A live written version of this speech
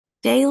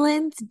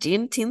Jalen's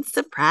Juneteenth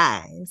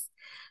Surprise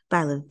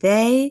by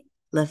Lavaille,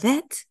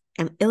 Lavette,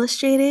 and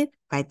illustrated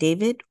by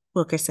David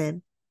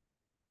Wilkerson.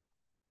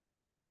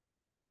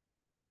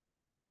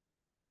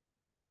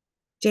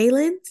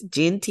 Jalen's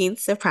Juneteenth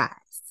Surprise,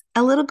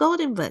 a little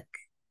golden book.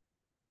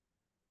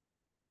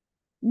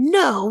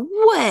 No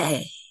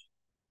way!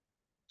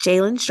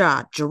 Jalen's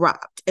jaw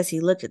dropped as he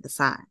looked at the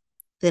sign.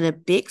 Then a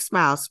big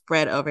smile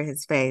spread over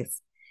his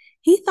face.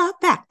 He thought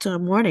back to a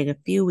morning a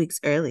few weeks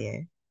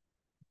earlier.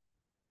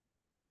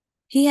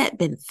 He had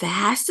been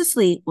fast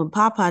asleep when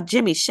Papa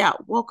Jimmy's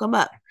shout woke him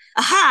up.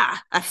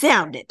 Aha! I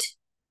found it!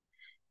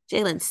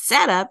 Jayylen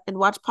sat up and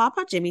watched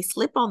Papa Jimmy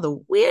slip on the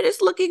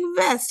weirdest looking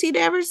vest he'd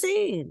ever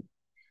seen.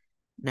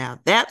 Now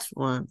that's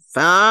one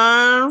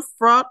fine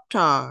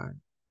frottar,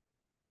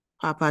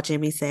 Papa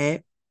Jimmy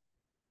said.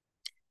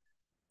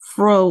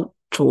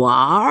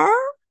 Frottoir?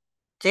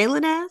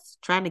 Jayylen asked,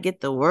 trying to get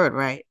the word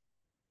right.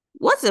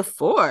 What's it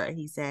for?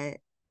 He said.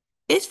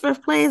 It's for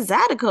playing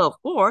Zydeco,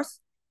 of course.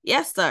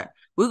 Yes, sir.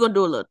 We're going to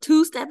do a little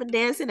two-stepping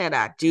dancing at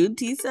our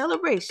Juneteenth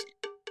celebration.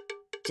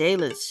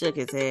 Jayylen shook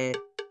his head.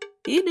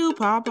 He knew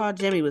Papa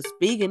Jimmy was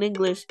speaking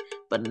English,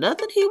 but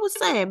nothing he was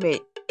saying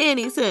made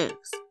any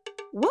sense.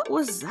 What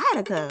was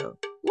Zydeco?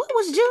 What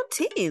was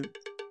Juneteenth?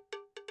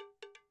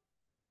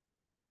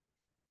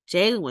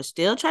 Jayylen was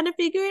still trying to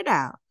figure it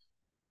out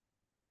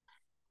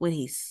when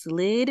he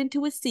slid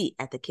into his seat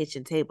at the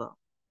kitchen table.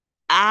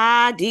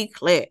 I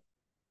declare,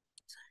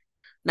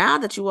 now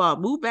that you all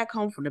moved back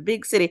home from the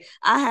big city,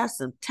 I have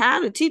some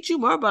time to teach you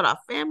more about our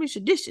family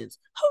traditions.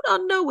 Who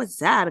don't know what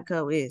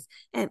Zydeco is?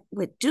 And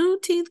with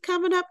Juneteenth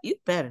coming up, you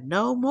better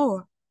know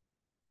more.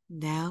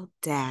 Now,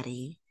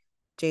 Daddy,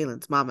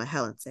 Jaylen's mama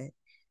Helen said,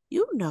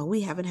 you know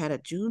we haven't had a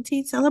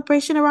Juneteenth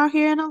celebration around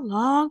here in a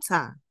long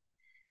time.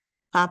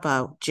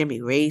 Papa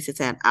Jimmy raised his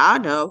hand. I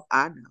know.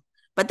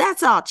 But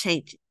that's all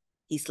changing.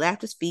 He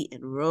slapped his feet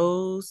and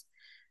rose.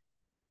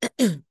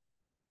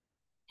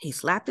 He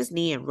slapped his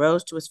knee and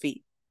rose to his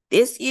feet.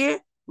 This year,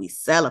 we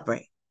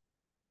celebrate.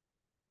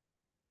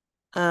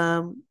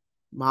 Mama?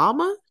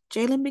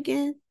 Jayylen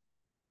began.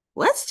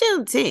 What's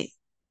Juneteenth?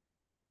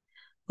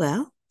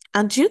 Well,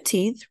 on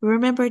Juneteenth, we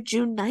remember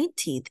June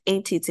 19th,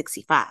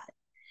 1865.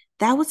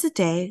 That was the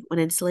day when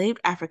enslaved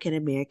African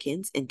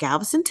Americans in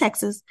Galveston,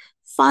 Texas,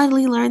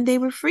 finally learned they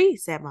were free,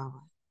 said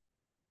Mama.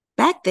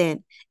 Back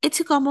then, it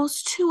took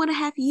almost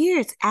 2.5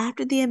 years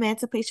after the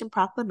Emancipation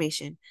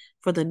Proclamation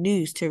for the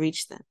news to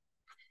reach them.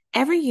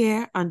 Every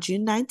year on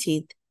June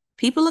 19th,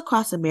 people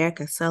across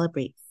America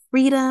celebrate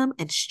freedom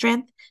and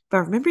strength by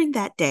remembering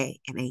that day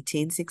in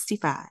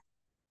 1865.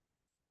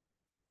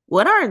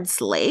 What are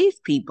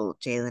enslaved people?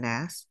 Jayylen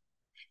asked.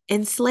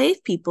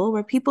 Enslaved people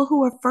were people who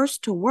were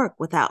forced to work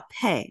without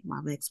pay,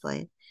 Mama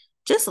explained.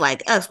 Just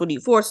like us when you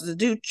force us to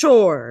do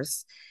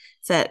chores,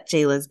 said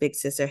Jaylen's big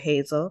sister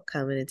Hazel,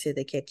 coming into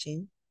the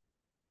kitchen.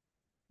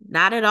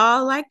 Not at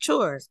all like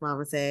chores,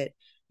 Mama said.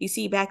 You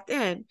see, back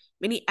then,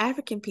 many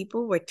African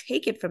people were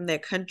taken from their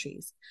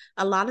countries.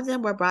 A lot of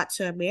them were brought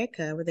to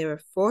America where they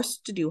were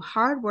forced to do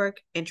hard work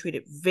and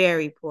treated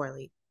very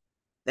poorly.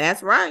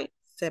 That's right,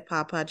 said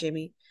Papa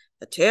Jimmy.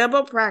 The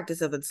terrible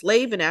practice of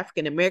enslaving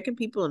African American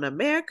people in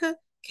America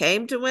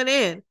came to an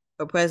end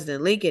when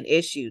President Lincoln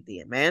issued the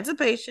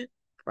Emancipation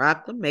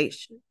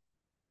Proclamation.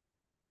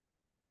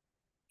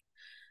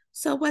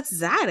 So what's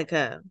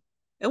Zydeco?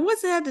 And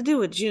what's it have to do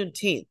with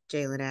Juneteenth?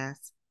 Jayylen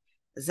asked.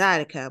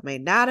 Zydeco may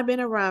not have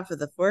been around for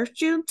the first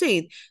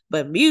Juneteenth,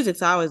 but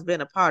music's always been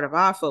a part of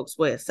our folks'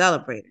 way of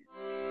celebrating.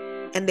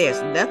 And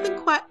there's nothing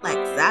quite like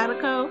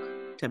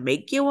Zydeco to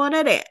make you want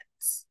to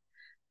dance.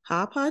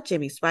 Papa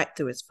Jimmy swiped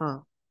through his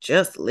phone.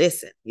 Just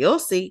listen, you'll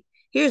see.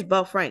 Here's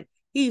Bo Frank.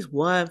 He's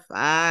one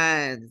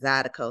fine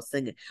Zydeco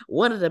singer,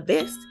 one of the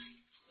best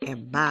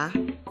and my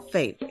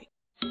favorite.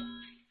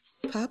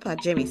 Papa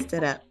Jimmy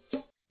stood up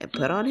and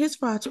put on his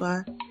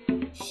frottoir.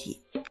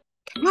 He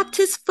tapped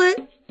his foot,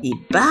 he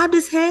bobbed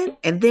his head,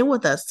 and then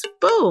with a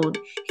spoon,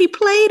 he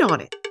played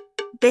on it.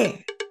 There,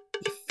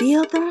 you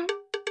feel that?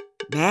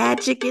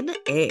 Magic in the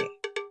air.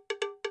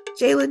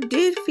 Jayylen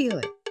did feel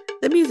it.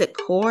 The music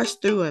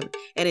coursed through him,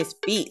 and his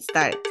feet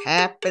started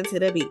tapping to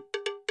the beat.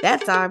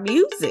 That's our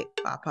music,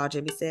 Papa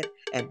Jimmy said.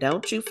 And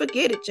don't you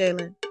forget it,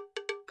 Jayylen.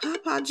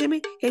 Papa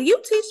Jimmy, can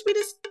you teach me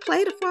to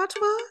play the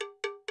frottoir?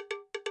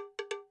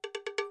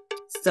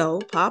 So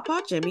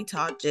Papa Jimmy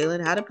taught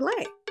Jayylen how to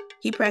play.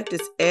 He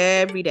practiced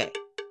every day.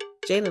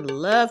 Jayylen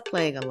loved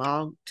playing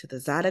along to the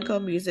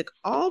Zydeco music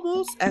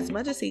almost as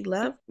much as he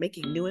loved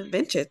making new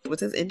inventions with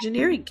his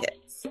engineering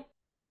kits.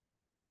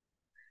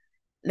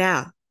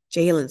 Now,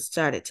 Jayylen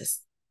stared at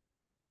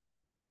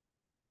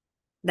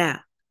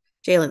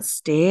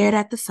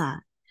the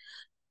sign.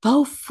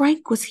 Bo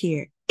Frank was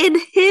here in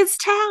his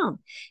town.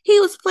 He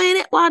was playing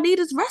at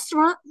Juanita's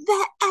restaurant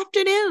that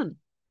afternoon.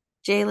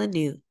 Jayylen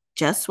knew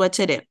just what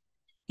to do.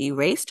 He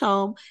raced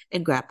home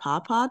and grabbed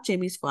Papa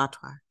Jimmy's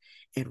frottoir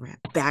and ran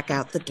back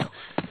out the door.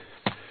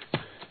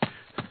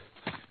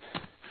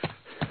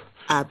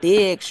 A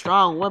big,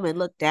 strong woman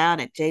looked down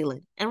at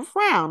Jayylen and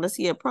frowned as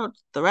he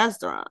approached the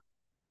restaurant.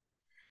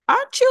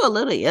 Aren't you a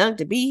little young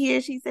to be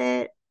here? She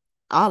said.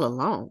 All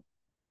alone.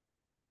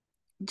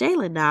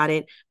 Jayylen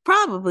nodded.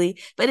 Probably,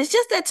 but it's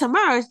just that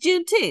tomorrow is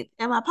Juneteenth,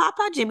 and my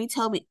Papa Jimmy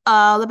told me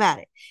all about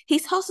it.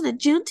 He's hosting a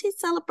Juneteenth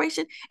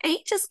celebration, and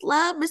he just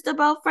loved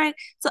Mr. Frank,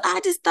 so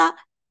I just thought,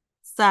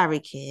 sorry,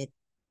 kid,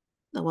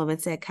 the woman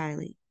said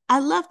kindly.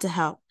 I'd love to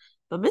help,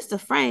 but Mr.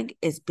 Frank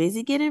is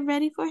busy getting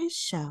ready for his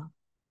show.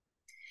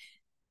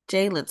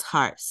 Jaylen's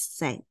heart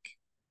sank.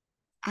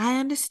 I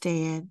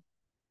understand,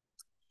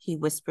 he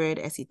whispered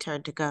as he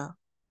turned to go.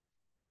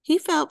 He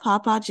felt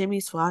Papa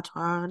Jimmy's swatch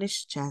on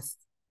his chest.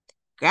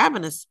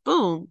 Grabbing a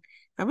spoon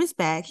from his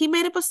bag, he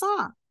made up a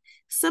song,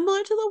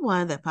 similar to the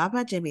one that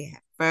Papa Jimmy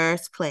had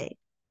first played.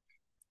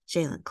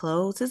 Jayylen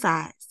closed his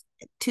eyes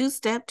and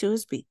two-stepped to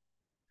his beat.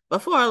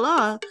 Before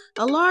long,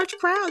 a large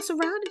crowd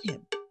surrounded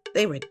him.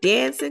 They were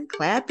dancing,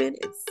 clapping,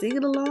 and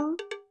singing along.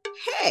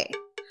 Hey,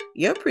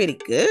 you're pretty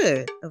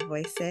good, a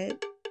voice said.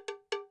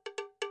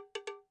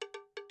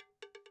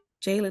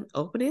 Jayylen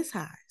opened his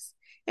eyes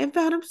and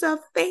found himself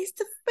face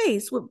to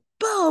face with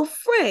Beau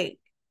Frank.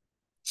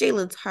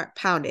 Jaylen's heart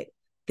pounded.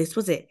 This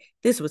was it.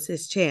 This was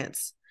his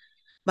chance.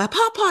 My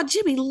Papa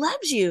Jimmy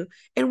loves you,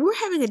 and we're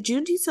having a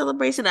Juneteenth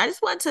celebration. I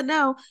just want to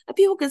know if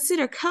you will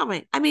consider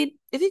coming. I mean,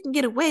 if you can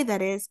get away,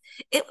 that is.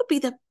 It would be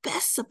the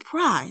best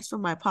surprise for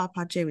my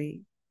Papa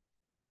Jimmy.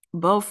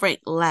 Beau Frank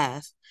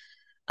laughed.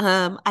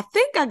 I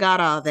think I got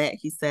all that,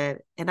 he said.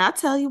 And I'll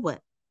tell you what,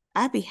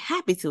 I'd be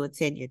happy to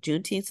attend your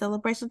Juneteenth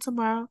celebration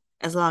tomorrow,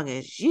 as long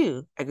as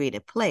you agree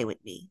to play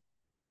with me.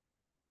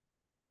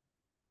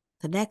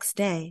 The next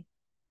day,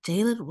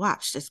 Jayylen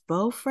watched as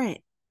Beau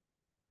Frank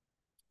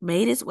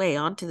made his way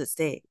onto the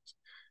stage.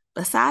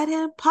 Beside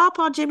him,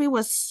 Papa Jimmy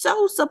was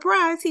so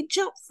surprised he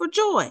jumped for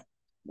joy.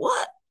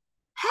 What?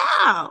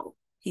 How?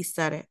 He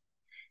stuttered.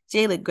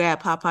 Jayylen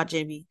grabbed Papa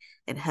Jimmy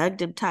and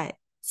hugged him tight.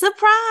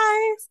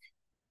 Surprise!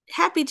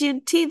 Happy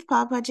Juneteenth,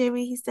 Papa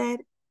Jimmy, he said.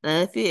 Now,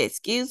 if you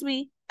excuse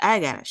me, I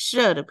got a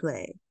show to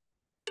play.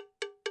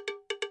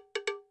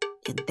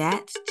 And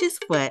that's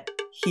just what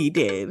he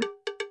did.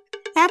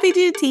 Happy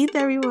Juneteenth,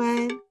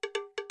 everyone.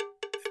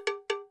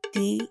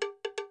 The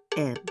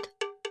end.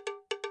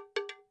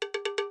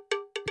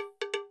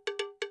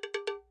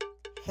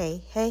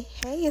 Hey, hey,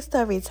 hey, it's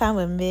story time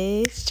with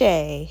Miss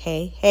J.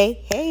 Hey,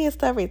 hey, hey, it's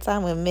story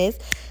time with Miss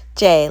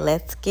J.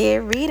 Let's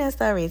get reading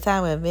story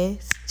time with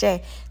Miss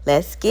J.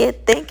 Let's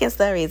get thinking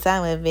story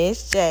time with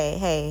Miss J.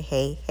 Hey,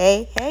 hey,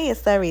 hey, hey,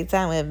 it's story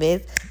time with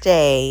Miss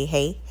J.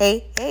 Hey,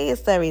 hey, hey, it's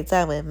story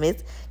time with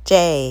Miss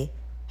J.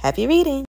 Happy reading.